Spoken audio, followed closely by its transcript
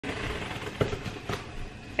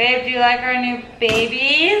Babe, do you like our new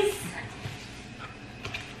babies?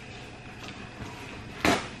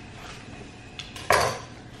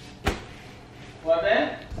 What,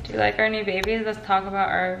 man? Do you like our new babies? Let's talk about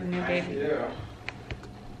our new babies. I do.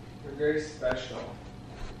 They're very special.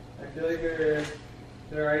 I feel like they're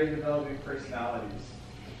already developing personalities.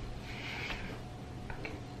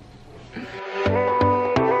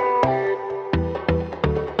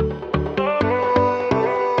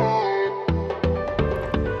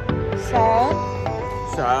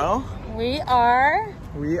 So we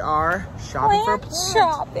are shopping for plants.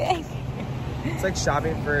 Shopping. It's like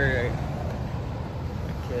shopping for a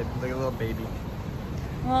kid, like a little baby.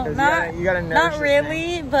 Well, You not gotta nourish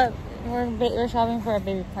really, but we're shopping for a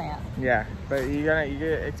baby plant. Yeah, but you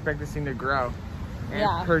gotta expect this thing to grow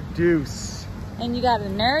and produce. And you gotta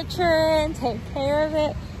nurture it and take care of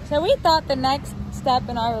it. So we thought the next step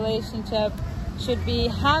in our relationship should be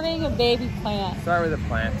having a baby plant. Start with a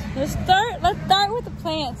plant. Let's start with the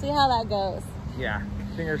plant, see how that goes. Yeah,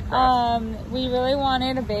 fingers crossed. We really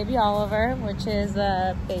wanted a baby Oliver, which is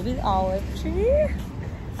a baby olive tree.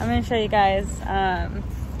 I'm gonna show you guys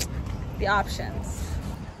the options.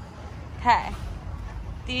 Okay,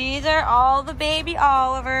 these are all the baby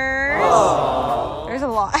Olivers. Oh. There's a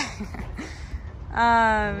lot.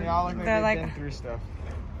 They all look like they've been through stuff.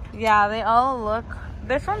 Yeah, they all look.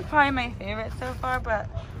 This one's probably my favorite so far, but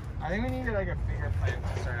I think we need like a bigger plant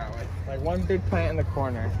to start out with. Like one big plant in the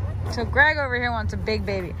corner. so Greg over here wants a big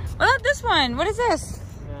baby. What about this one? What is this?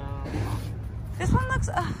 No. This one looks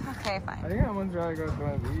okay, fine. I think that one's rather go with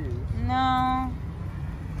one of these. No.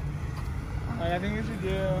 Like, I think we should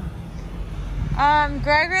do.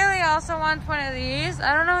 Greg really also wants one of these.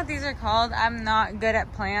 I don't know what these are called. I'm not good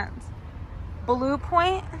at plants. Blue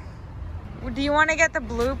Point? Do you want to get the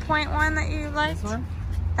Blue Point one that you liked? This one?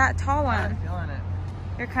 That tall one. I'm feeling it.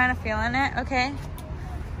 You're kind of feeling it? Okay.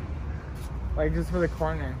 Like just for the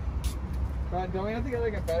corner. But don't we have to get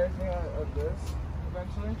like a better thing of this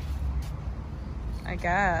eventually? I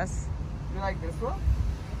guess. You like this one?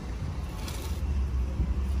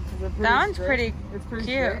 That one's pretty It's pretty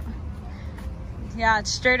cute. straight. Yeah,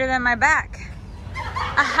 it's straighter than my back. What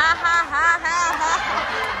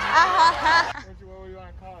do you want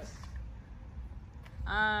to call it?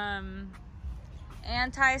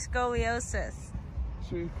 Anti-scoliosis.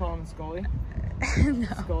 Should we call him Scully? No.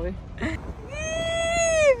 Scully?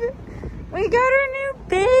 Eve! We got our new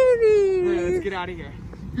baby! Let's get out of here.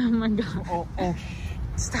 Oh my god. Oh.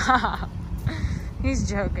 Stop. He's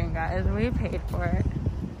joking, guys. We paid for it.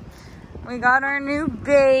 We got our new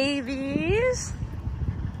babies.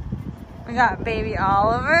 We got baby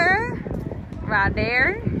Oliver right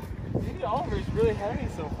there. Baby Oliver's really heavy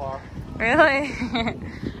so far. Really?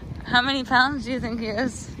 How many pounds do you think he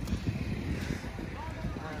is?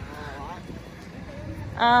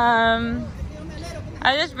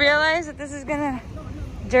 I just realized that this is gonna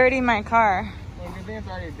dirty my car. Well, good thing it's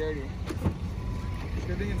already dirty.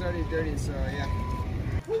 Good thing it's already dirty, so yeah.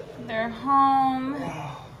 They're home.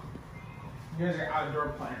 You guys are outdoor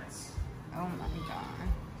plants. Oh my god.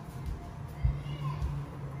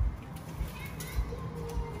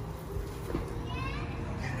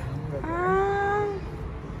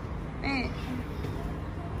 Wait.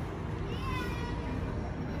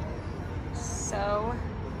 So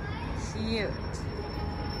cute.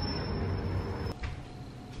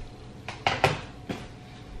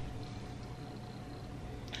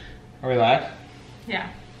 Are we live? Yeah.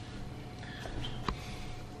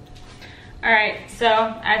 Alright, so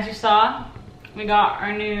as you saw, we got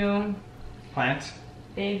our new Plants?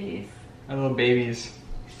 babies. Our little babies.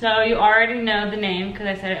 So you already know the name because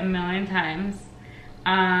I said it a million times.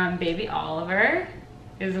 Baby Oliver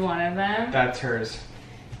is one of them. That's hers.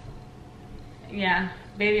 Yeah,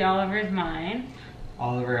 baby Oliver is mine.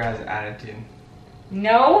 Oliver has attitude.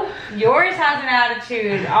 No, yours has an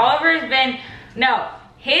attitude. Oliver's been, no,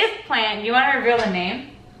 his plant, you want to reveal the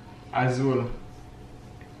name? Azul.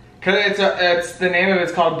 Cause it's the name of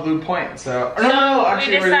it's called Blue Point. So no,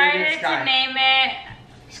 actually we decided Sky. to name it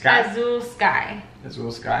Sky. Azul Sky.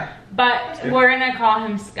 Azul Sky. But we're gonna call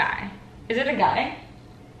him Sky. Is it a guy?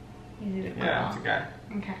 Is it a girl? Yeah, it's a guy.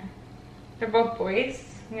 Okay. They're both boys.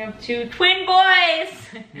 We have two twin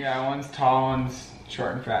boys. Yeah, one's tall, one's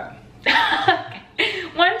short and fat. Okay.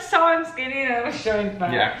 One's tall and skinny, and one's short and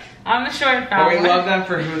fat. Yeah. I'm the short and fat But we one. love them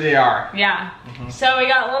for who they are. Yeah. So we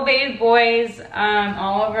got little baby boys,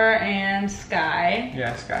 Oliver and Sky.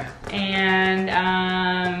 Yeah, Sky. And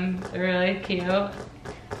they're really cute.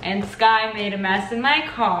 And Sky made a mess in my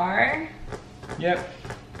car. Yep.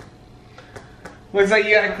 Looks like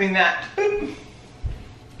you gotta clean that.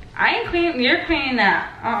 I ain't cleaning, you're cleaning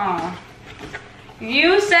that.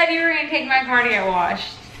 You said you were gonna take my car to get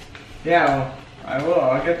washed. Yeah, well, I will.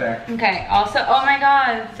 I'll get there. Okay, also, oh my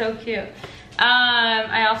god, it's so cute.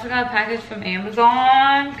 I also got a package from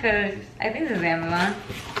Amazon, because I think this is Amazon.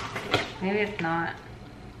 Maybe it's not.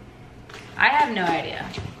 I have no idea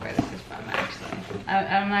where this is from, actually.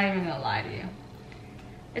 I'm not even gonna lie to you.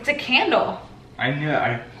 It's a candle. I knew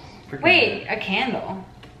it. Wait, a candle.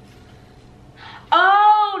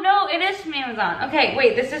 Oh, no, it is from Amazon. Okay,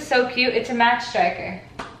 wait, this is so cute. It's a match striker.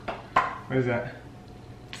 What is that?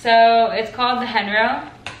 So, it's called the Henro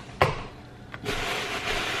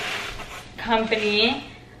Company.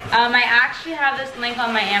 I actually have this link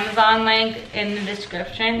on my Amazon link in the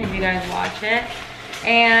description if you guys watch it.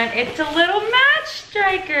 And it's a little match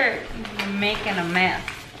striker. I'm making a mess.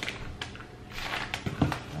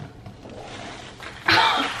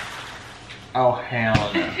 Oh,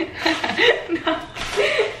 hell no.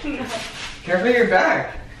 No. Careful your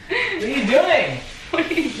back. What are you doing?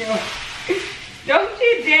 What are you doing? Don't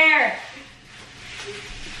you dare.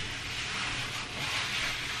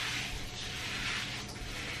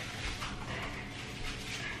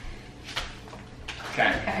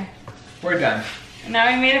 Okay. We're done. Now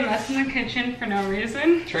we made a mess in the kitchen for no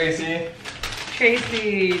reason. Tracy.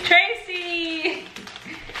 Tracy.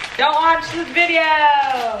 Don't watch this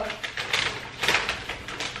video.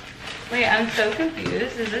 Wait, I'm so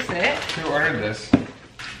confused. Is this it? Who ordered this?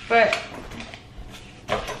 But,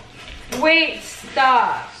 wait,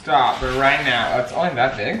 stop. Stop, but right now, it's only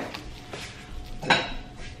that big?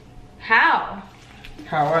 How?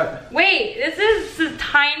 How what? Wait, this is the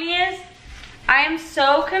tiniest. I am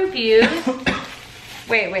so confused.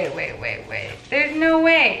 Wait. There's no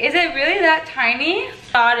way. Is it really that tiny?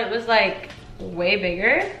 Thought it was like way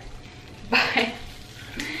bigger, but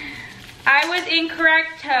I was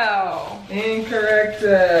incorrecto.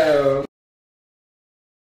 Incorrecto.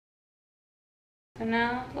 And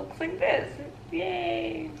now it looks like this.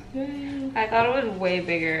 Yay. I thought it was way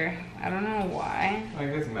bigger. I don't know why. I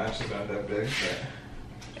guess matches aren't that big, but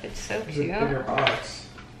It's so it's cute. a bigger box.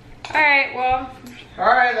 Alright, well.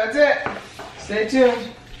 Alright, that's it. Stay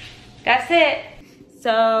tuned. That's it.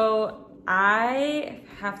 So I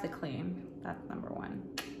have to clean. That's number one.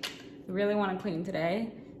 I really want to clean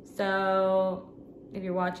today. So if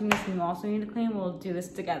you're watching this and you also need to clean, we'll do this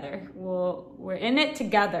together. We're in it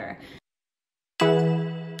together.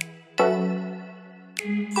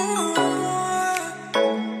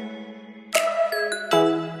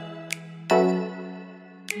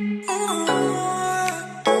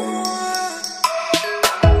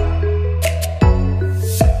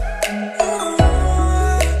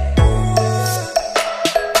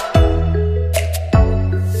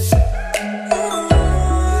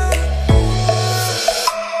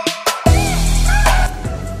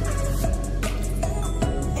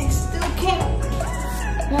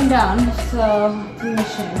 Down, so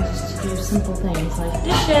permission just to do simple things like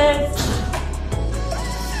dishes.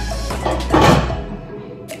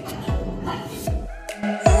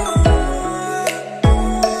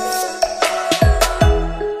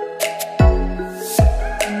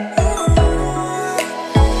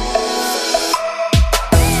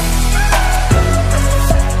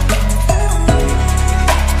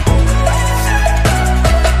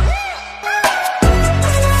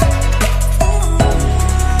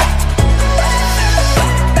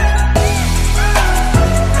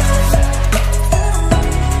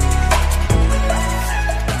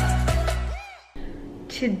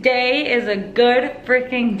 Today is a good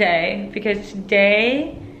freaking day because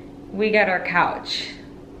today we got our couch.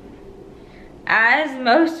 As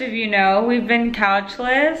most of you know, we've been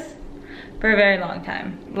couchless for a very long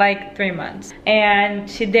time, like 3 months. And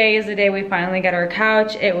today is the day we finally got our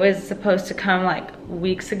couch. It was supposed to come like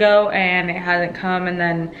weeks ago and it hasn't come, and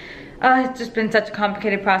then it's just been such a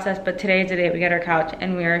complicated process, but today is the day we get our couch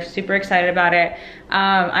and we are super excited about it.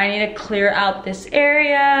 I need to clear out this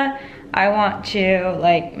area. I want to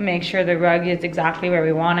like make sure the rug is exactly where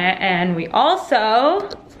we want it. And we also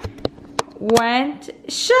went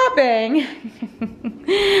shopping.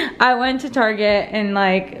 I went to Target and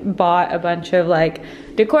like bought a bunch of like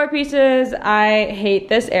decor pieces. I hate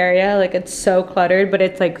this area, like it's so cluttered, but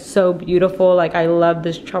it's like so beautiful. Like I love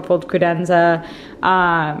this truffled credenza,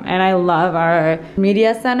 and I love our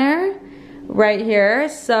media center right here.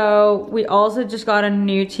 So we also just got a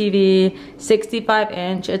new TV,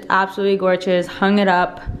 65-inch. It's absolutely gorgeous. Hung it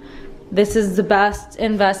up. This is the best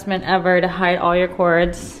investment ever to hide all your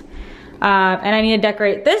cords. And I need to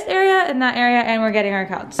decorate this area and that area, and we're getting our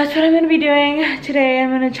couch. That's what I'm gonna be doing today. I'm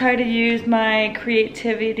gonna try to use my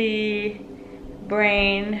creativity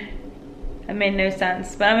brain That made no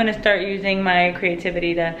sense. But I'm gonna start using my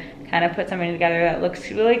creativity to kind of put something together that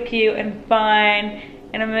looks really cute and fun.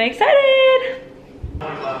 And I'm really excited.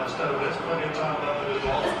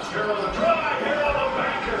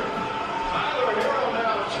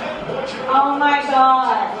 Oh my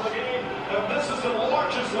God. This is the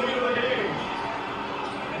largest lead of the game.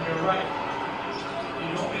 And you're right.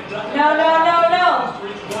 No.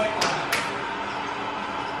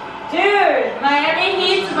 Dude, Miami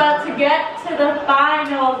Heat's about to get to the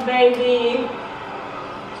finals, baby.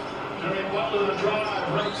 Jimmy Butler the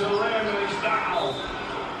drive, right to the rim, and he's fouled.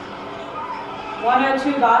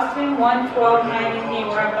 102 Boston, 112 Miami Heat.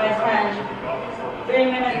 We're up by 10. 3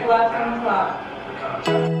 minutes left on the clock.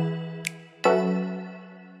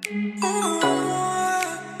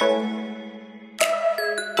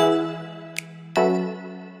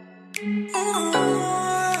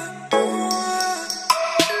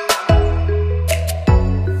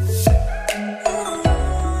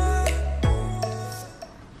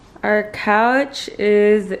 Our couch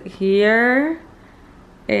is here.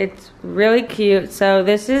 It's really cute. So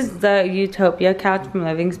this is the Utopia couch from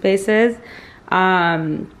Living Spaces.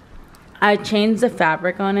 I changed the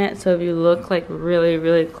fabric on it, so if you look like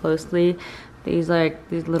really closely, these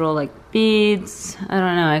little like beads, I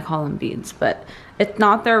don't know, I call them beads, but it's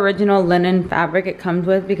not the original linen fabric it comes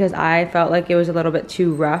with because I felt like it was a little bit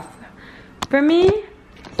too rough for me.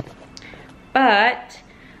 But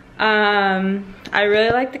I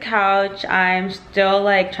really like the couch. I'm still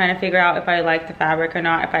like trying to figure out if I like the fabric or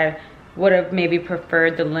not, if I would have maybe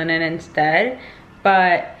preferred the linen instead,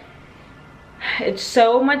 but it's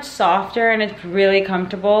so much softer and it's really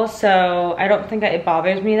comfortable, so I don't think that it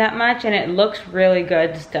bothers me that much, and it looks really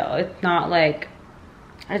good still. It's not like,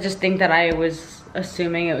 I just think that I was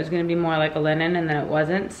assuming it was gonna be more like a linen and then it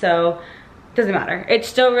wasn't, so it doesn't matter. It's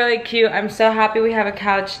still really cute. I'm so happy we have a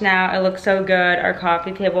couch now. It looks so good. Our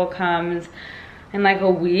coffee table comes in like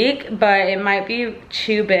a week, but it might be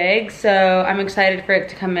too big, so I'm excited for it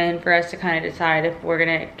to come in for us to kind of decide if we're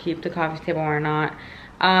gonna keep the coffee table or not.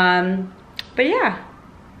 But yeah,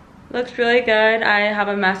 looks really good. I have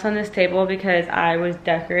a mess on this table because I was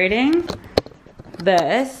decorating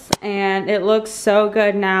this and it looks so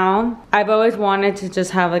good now. I've always wanted to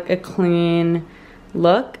just have like a clean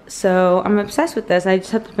look, so I'm obsessed with this. I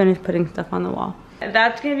just have to finish putting stuff on the wall.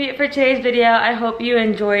 That's gonna be it for today's video. I hope you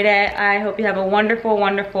enjoyed it. I hope you have a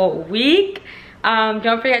wonderful week.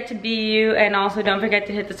 Don't forget to be you, and also don't forget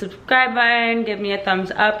to hit the subscribe button. Give me a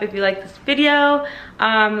thumbs up if you like this video.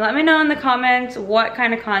 Let me know in the comments what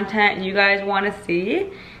kind of content you guys want to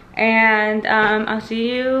see, and I'll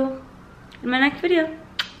see you in my next video.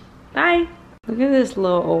 Bye. Look at this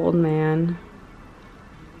little old man.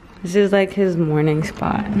 This is like his morning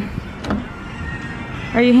spot.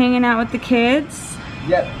 Are you hanging out with the kids?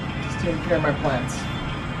 Yep, just taking care of my plants.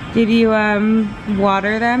 Did you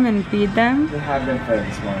water them and feed them? They have been fed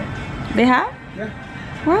this morning. They have? Yeah.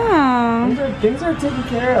 Wow. Things are taken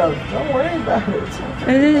care of. Don't worry about it. Okay.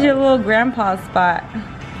 This is your little grandpa spot.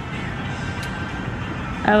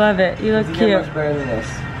 I love it. You look cute. Get much better than this.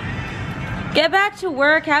 Get back to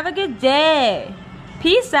work. Have a good day.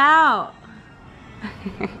 Peace out.